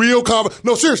becomes a real conversation.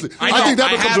 No, seriously. I think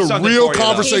that becomes a real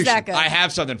conversation. I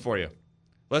have something for you.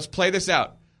 Let's play this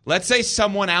out. Let's say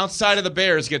someone outside of the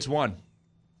Bears gets 1.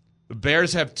 The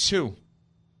Bears have 2.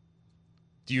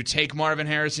 Do you take Marvin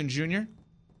Harrison Jr.?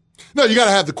 No, you got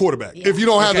to have the quarterback. Yeah. If you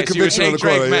don't have the conviction on the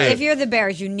quarterback. If you're the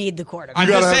Bears, you need the quarterback. I'm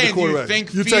just saying, do you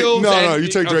think Fields you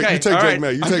take Drake. You take Drake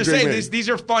May. You take Drake May. These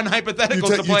are fun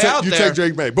hypotheticals to play out there. You take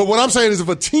Drake May. But what I'm saying is if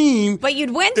a team. But you'd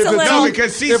win a little.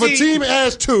 If a team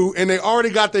has 2 and they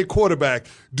already got their quarterback,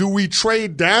 do we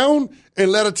trade down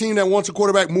and let a team that wants a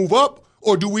quarterback move up?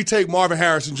 Or do we take Marvin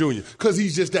Harrison Jr.? Because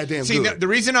he's just that damn good. The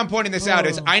reason I'm pointing this out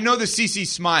is I know the CC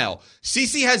smile.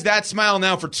 CC has that smile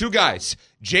now for 2 guys.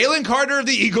 Jalen Carter of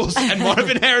the Eagles and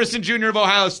Marvin Harrison Jr. of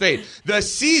Ohio State. The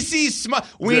CC smile.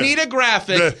 We need a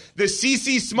graphic. The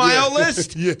CC smile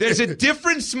list. There's a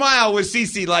different smile with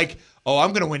CC like, oh, I'm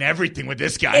going to win everything with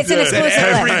this guy. It's an exclusive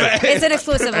list. It's an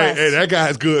exclusive list. Hey, that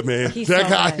guy's good, man. That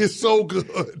guy is so good.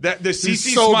 The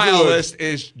CC smile list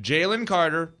is Jalen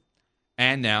Carter.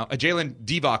 And now, Jalen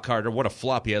Divock Carter, what a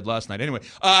flop he had last night. Anyway,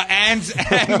 and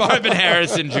Marvin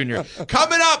Harrison Jr.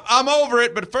 Coming up, I'm over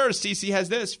it. But first, CC has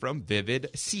this from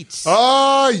Vivid Seats.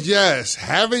 Oh, yes.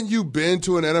 Haven't you been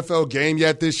to an NFL game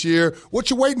yet this year? What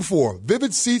you waiting for?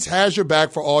 Vivid Seats has your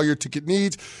back for all your ticket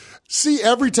needs. See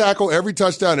every tackle, every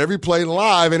touchdown, every play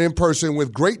live and in person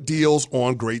with great deals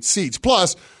on great seats.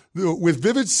 Plus, with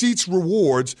Vivid Seats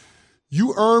Rewards,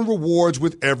 you earn rewards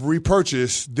with every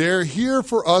purchase. They're here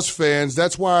for us fans.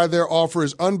 That's why their offer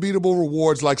is unbeatable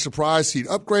rewards like surprise seat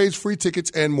upgrades, free tickets,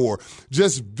 and more.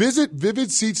 Just visit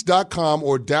VividSeats.com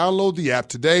or download the app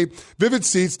today. Vivid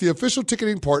Seats, the official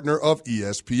ticketing partner of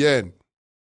ESPN.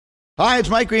 Hi, it's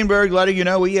Mike Greenberg letting you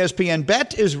know ESPN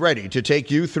Bet is ready to take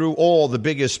you through all the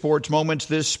biggest sports moments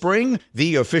this spring.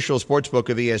 The official sportsbook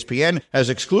of ESPN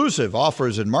has exclusive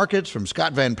offers and markets from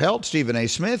Scott Van Pelt, Stephen A.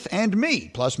 Smith, and me,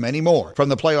 plus many more. From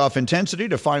the playoff intensity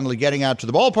to finally getting out to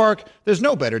the ballpark, there's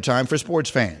no better time for sports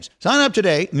fans. Sign up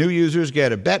today. New users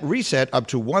get a bet reset up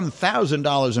to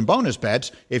 $1,000 in bonus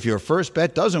bets if your first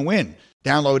bet doesn't win.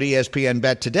 Download ESPN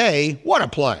Bet today. What a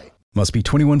play. Must be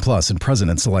 21 plus and present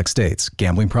in select states.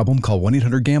 Gambling problem? Call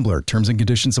 1-800-GAMBLER. Terms and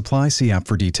conditions apply. See app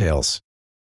for details.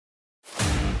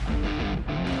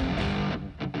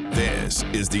 This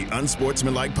is the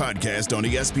Unsportsmanlike Podcast on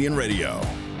ESPN Radio.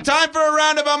 Time for a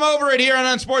round of I'm Over It here on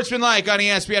Unsportsmanlike on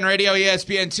ESPN Radio,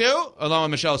 ESPN2. Along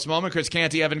with Michelle Smallman, Chris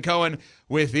Canty, Evan Cohen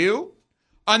with you.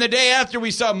 On the day after we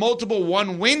saw multiple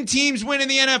one-win teams win in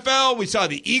the NFL, we saw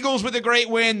the Eagles with a great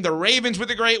win, the Ravens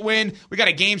with a great win. We got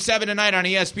a Game 7 tonight on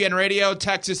ESPN Radio,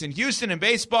 Texas and Houston in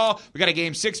baseball. We got a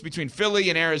Game 6 between Philly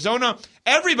and Arizona.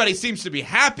 Everybody seems to be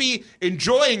happy,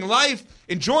 enjoying life,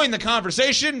 enjoying the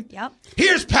conversation. Yep.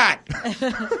 Here's Pat,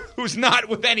 who's not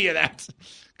with any of that.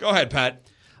 Go ahead, Pat.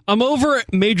 I'm over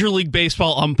Major League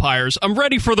Baseball umpires. I'm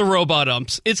ready for the robot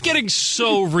umps. It's getting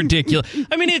so ridiculous.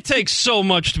 I mean, it takes so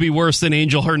much to be worse than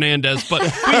Angel Hernandez, but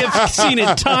we have seen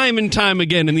it time and time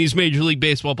again in these Major League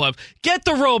Baseball playoffs. Get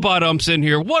the robot umps in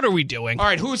here. What are we doing? All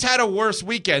right, who's had a worse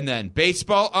weekend then?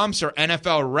 Baseball umps or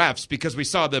NFL refs? Because we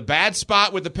saw the bad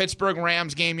spot with the Pittsburgh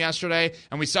Rams game yesterday,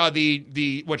 and we saw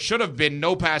the what should have been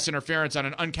no pass interference on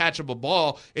an uncatchable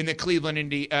ball in the Cleveland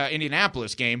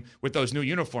Indianapolis game with those new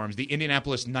uniforms, the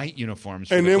Indianapolis night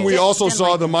uniforms. And then we also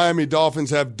saw the Miami Dolphins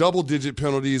have double-digit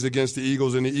penalties against the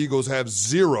Eagles, and the Eagles have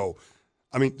zero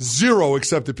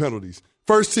accepted penalties.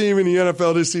 First team in the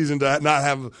NFL this season to not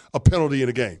have a penalty in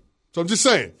a game. So I'm just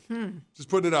saying. Just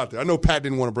putting it out there. I know Pat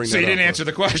didn't want to bring that up. So you didn't answer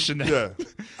the question then. Yeah.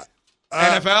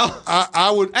 NFL?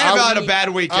 NFL had a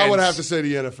bad weekend. I would have to say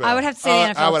the NFL. I would have to say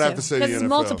the NFL, I would have to say the NFL. Because it's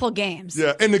multiple games.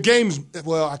 Yeah, and the games,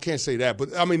 well, I can't say that,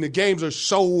 but, I mean, the games are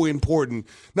so important.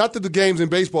 Not that the games in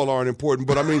baseball aren't important,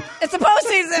 but, I mean. It's the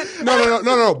postseason.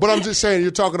 No. But I'm just saying,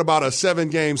 you're talking about a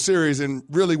 7-game series, and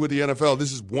really with the NFL,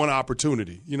 this is one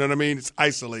opportunity. You know what I mean? It's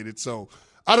isolated. So,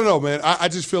 I don't know, man. I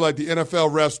just feel like the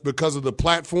NFL refs, because of the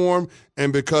platform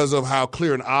and because of how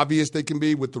clear and obvious they can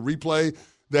be with the replay,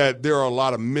 that there are a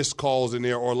lot of missed calls in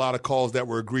there or a lot of calls that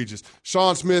were egregious.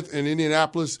 Sean Smith in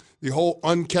Indianapolis, the whole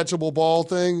uncatchable ball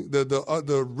thing,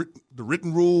 the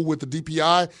written rule with the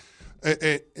DPI,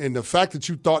 and the fact that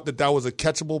you thought that was a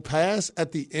catchable pass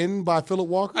at the end by Phillip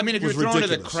Walker. I mean, if you're throwing to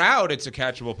the crowd, it's a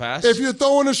catchable pass. If you're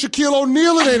throwing to Shaquille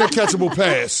O'Neal, it ain't a catchable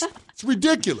pass. It's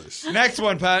ridiculous. Next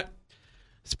one, Pat.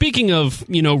 Speaking of,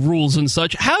 rules and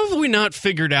such, how have we not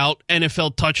figured out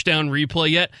NFL touchdown replay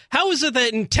yet? How is it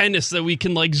that in tennis that we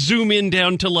can, zoom in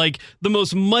down to, the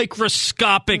most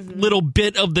microscopic little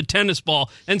bit of the tennis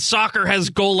ball, and soccer has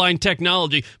goal line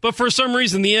technology, but for some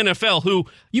reason the NFL, who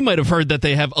you might have heard that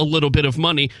they have a little bit of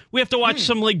money, we have to watch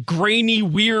some, grainy,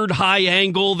 weird, high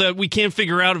angle that we can't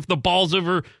figure out if the ball's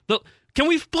over the... Can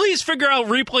we please figure out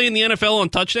replay in the NFL on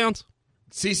touchdowns?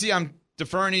 CeCe, I'm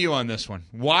deferring to you on this one.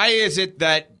 Why is it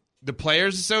that the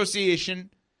Players Association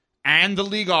and the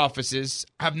league offices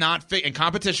have not, and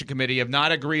competition committee have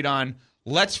not agreed on,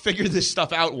 let's figure this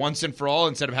stuff out once and for all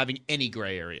instead of having any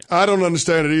gray area? I don't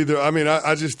understand it either. I mean,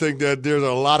 I just think that there's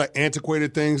a lot of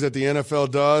antiquated things that the NFL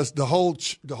does. The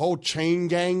whole chain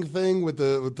gang thing with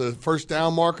the first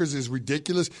down markers is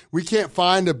ridiculous. We can't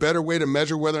find a better way to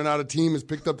measure whether or not a team has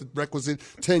picked up the requisite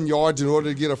 10 yards in order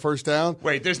to get a first down.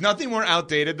 Wait, there's nothing more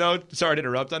outdated, though, sorry to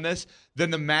interrupt on this, than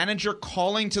the manager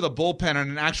calling to the bullpen on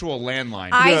an actual landline.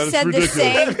 I said the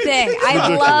same thing.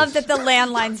 I love that the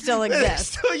landline still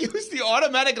exists. They still use the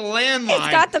automatic landline.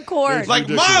 It's got the cord. It's like,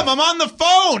 Mom, I'm on the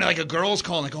phone. Like a girl's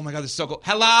calling, oh my God, this is so cool.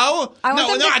 Hello?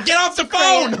 No, get off the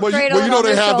phone. Well,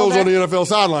 they have those on the NFL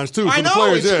sidelines, too. For the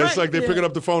players, it's like they're picking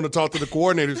up the phone to talk to the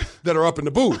coordinators that are up in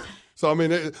the booth. So, I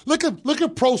mean, look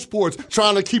at pro sports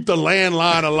trying to keep the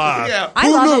landline alive. Yeah.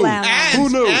 I love the landline. Who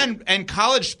knew? And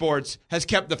college sports has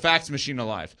kept the fax machine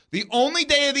alive. The only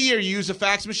day of the year you use a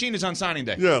fax machine is on signing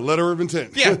day. Yeah, letter of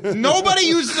intent. Yeah, nobody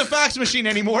uses a fax machine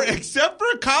anymore except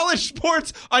for college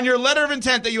sports on your letter of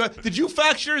intent that you have. Did you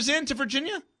fax yours in to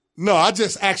Virginia? No, I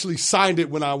just actually signed it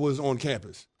when I was on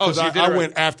campus. Oh, so I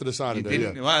went after the signing day.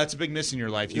 Yeah. Wow, that's a big miss in your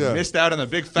life. You missed out on the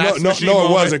big fax machine. No,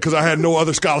 it wasn't because I had no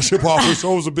other scholarship offers.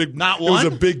 So it was a big. Not one. It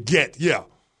was a big get. Yeah,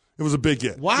 it was a big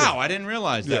get. Wow, yeah. I didn't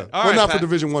realize that. Yeah. Well, not for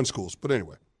Division I schools, but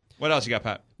anyway. What else you got,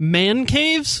 Pat? Man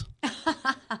caves?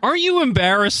 Are you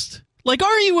embarrassed? Like,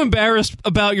 are you embarrassed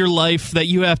about your life that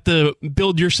you have to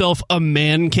build yourself a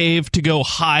man cave to go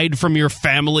hide from your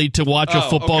family to watch a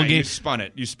football game?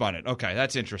 You spun it. Okay,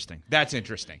 that's interesting.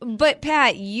 But,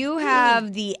 Pat, you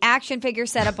have the action figure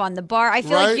set up on the bar. I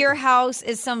feel like your house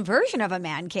is some version of a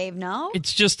man cave, no?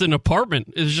 It's just an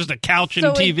apartment. It's just a couch and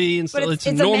TV, and so it's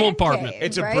a normal apartment.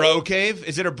 It's a bro cave?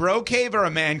 Is it a bro cave or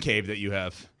a man cave that you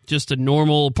have? Just a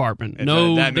normal apartment.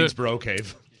 That means bro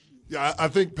cave. Yeah, I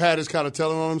think Pat is kind of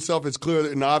telling on himself. It's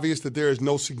clear and obvious that there is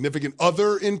no significant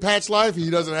other in Pat's life. He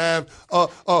doesn't have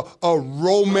a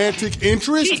romantic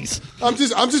interest. Jeez. I'm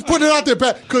just putting it out there,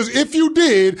 Pat. Because if you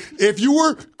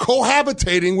were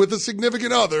cohabitating with a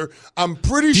significant other, I'm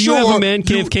pretty sure. Do you have a man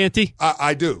cave, Canty?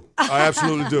 I do. I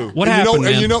absolutely do. What happened,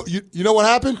 man? You know what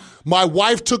happened? My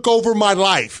wife took over my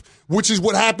life, which is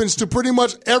what happens to pretty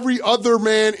much every other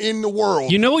man in the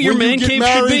world. You know what your man cave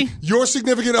should be? Your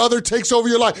significant other takes over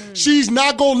your life. She's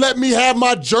not going to let me have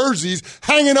my jerseys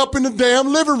hanging up in the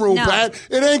damn living room, Pat.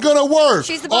 It ain't going to work.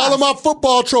 She's the boss. All of my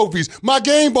football trophies, my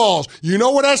game balls. You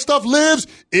know where that stuff lives?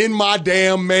 In my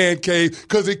damn man cave,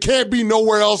 because it can't be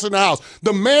nowhere else in the house.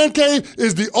 The man cave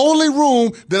is the only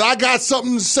room that I got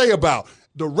something to say about.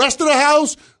 The rest of the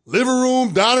house, living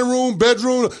room, dining room,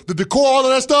 bedroom, the decor, all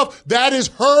of that stuff, that is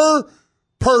her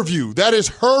purview. That is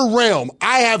her realm.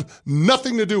 I have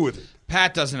nothing to do with it.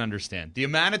 Pat doesn't understand. The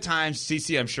amount of times,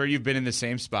 CC, I'm sure you've been in the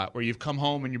same spot where you've come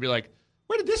home and you'd be like,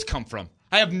 where did this come from?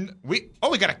 We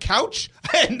got a couch?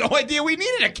 I had no idea we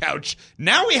needed a couch.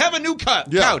 Now we have a new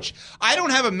couch. I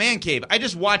don't have a man cave. I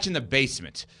just watch in the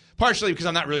basement. Partially because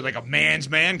I'm not really like a man's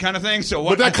man kind of thing. So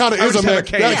but that kind of is a man.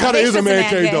 That kind of is a man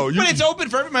cave, though. But it's open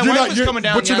for everybody. My wife was coming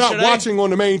down. But you're yesterday. not watching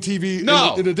on the main TV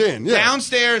in the den. Yeah.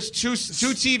 Downstairs, two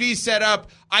TVs set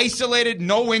up, isolated,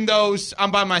 no windows.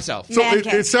 I'm by myself. So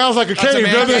it sounds like a cave,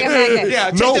 doesn't it? Yeah,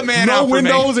 take the man out for me.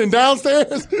 No windows and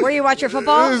downstairs. Where you watch your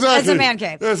football? Exactly. That's a man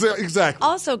cave. That's exactly.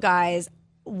 Also, guys,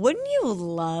 wouldn't you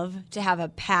love to have a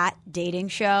Pat dating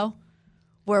show?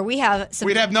 Where we have some,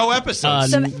 we'd have no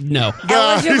episodes. No.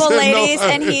 Eligible ladies,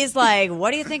 and he's like,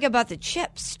 "What do you think about the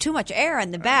chips? Too much air in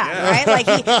the bag, right?" Like,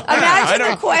 imagine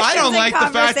the questions. I don't like the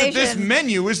and fact that this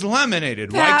menu is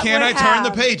laminated. Pat Why can't I turn the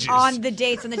pages on the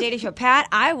dates on the dating show? Pat,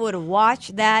 I would watch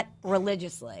that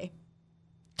religiously.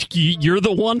 You're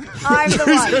the one. I'm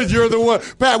the one. You're the one.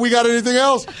 Pat, we got anything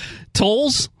else?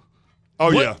 Tolls.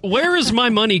 Yeah. Where is my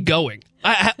money going?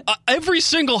 Every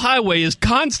single highway is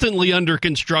constantly under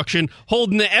construction,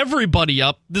 holding everybody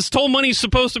up. This toll money is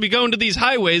supposed to be going to these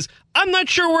highways. I'm not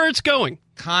sure where it's going.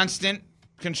 Constant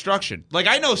construction. Like,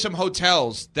 I know some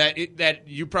hotels that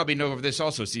you probably know of this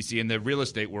also, CC, in the real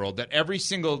estate world, that every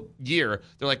single year,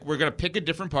 they're like, we're going to pick a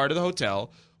different part of the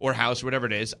hotel or house, whatever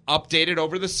it is, update it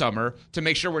over the summer to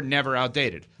make sure we're never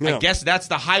outdated. Yeah. I guess that's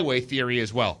the highway theory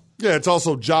as well. Yeah, it's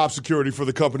also job security for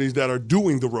the companies that are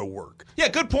doing the road work. Yeah,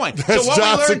 good point. That's so what we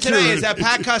learned security. today is that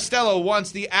Pat Costello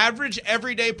wants the average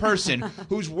everyday person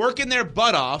who's working their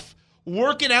butt off,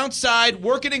 working outside,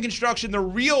 working in construction, the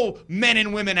real men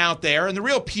and women out there and the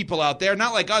real people out there,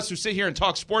 not like us who sit here and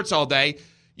talk sports all day.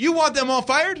 You want them all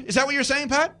fired? Is that what you're saying,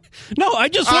 Pat? No, I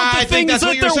just want the things that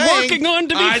they're working on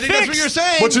to be fixed. I think that's what you're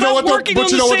saying. But you know what,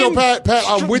 though, Pat,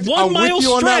 I'm with you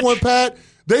on that one, Pat.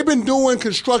 They've been doing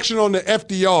construction on the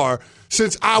FDR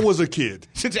since I was a kid.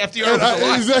 Since FDR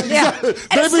was alive. Yeah. They've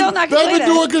been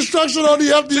doing construction on the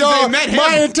FDR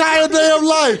my entire damn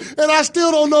life. And I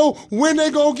still don't know when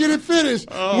they're going to get it finished.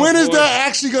 When is that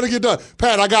actually going to get done?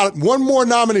 Pat, I got one more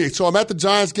nominee. So I'm at the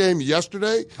Giants game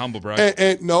yesterday. Humble brag.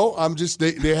 And no, I'm just,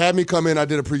 they had me come in. I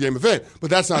did a pregame event. But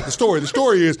that's not the story. The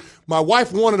story is my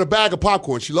wife wanted a bag of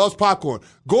popcorn. She loves popcorn.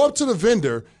 Go up to the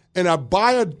vendor and I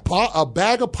buy a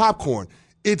bag of popcorn.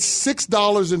 It's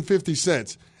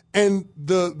 $6.50. And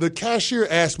the cashier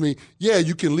asked me, yeah,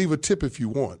 you can leave a tip if you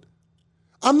want.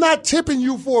 I'm not tipping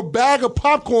you for a bag of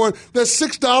popcorn that's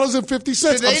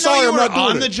 $6.50. I'm sorry, I'm not doing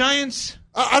on it. The Giants?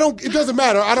 I don't. It doesn't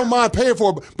matter. I don't mind paying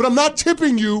for it, but I'm not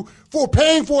tipping you for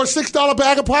paying for a $6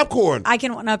 bag of popcorn. I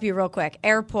can one-up you real quick.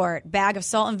 Airport, bag of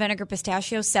salt and vinegar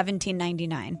pistachio,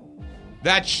 $17.99.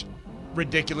 That's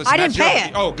ridiculous. I didn't pay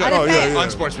it. Oh, good. Yeah.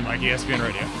 Unsportsmanlike, ESPN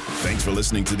Radio. Thanks for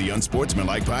listening to the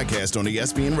Unsportsmanlike podcast on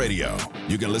ESPN Radio.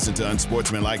 You can listen to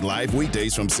Unsportsmanlike live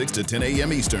weekdays from 6 to 10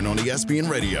 a.m. Eastern on ESPN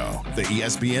Radio, the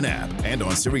ESPN app, and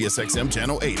on SiriusXM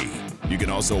Channel 80. You can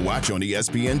also watch on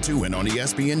ESPN2 and on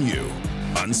ESPNU.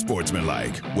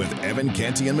 Unsportsmanlike with Evan,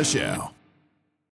 Canty, and Michelle.